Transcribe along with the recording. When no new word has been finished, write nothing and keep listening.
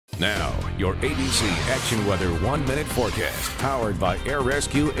Now, your ABC Action Weather 1-minute forecast, powered by Air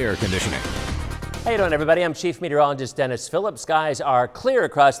Rescue Air Conditioning. How you doing, everybody? I'm Chief Meteorologist Denis Phillips. Skies are clear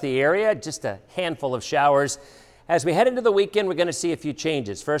across the area, just a handful of showers. As we head into the weekend, we're going to see a few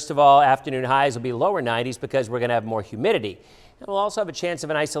changes. First of all, afternoon highs will be lower 90s because we're going to have more humidity. And we'll also have a chance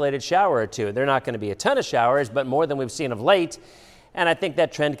of an isolated shower or two. They're not going to be a ton of showers, but more than we've seen of late. And I think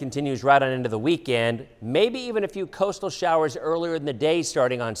that trend continues right on into the weekend. Maybe even a few coastal showers earlier in the day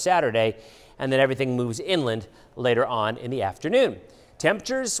starting on Saturday, and then everything moves inland later on in the afternoon.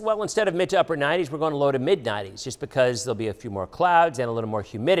 Temperatures, well, instead of mid to upper 90s, we're going to low to mid 90s just because there'll be a few more clouds and a little more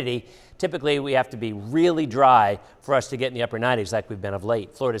humidity. Typically, we have to be really dry for us to get in the upper 90s like we've been of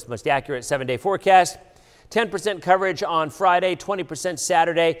late. Florida's most accurate 7-day forecast. 10% coverage on Friday, 20%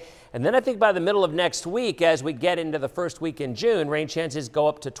 Saturday. And then I think by the middle of next week, as we get into the first week in June, rain chances go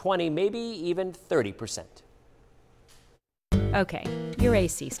up to 20, maybe even 30%. Okay, your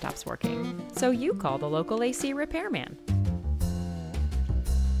AC stops working, so you call the local AC repairman.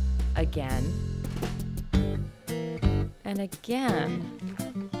 Again. And again.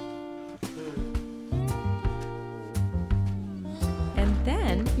 And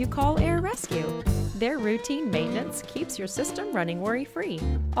then you call Air Rescue. Their routine maintenance keeps your system running worry-free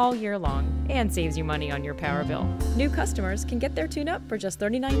all year long and saves you money on your power bill. New customers can get their tune-up for just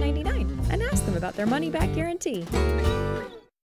 $39.99 and ask them about their money-back guarantee.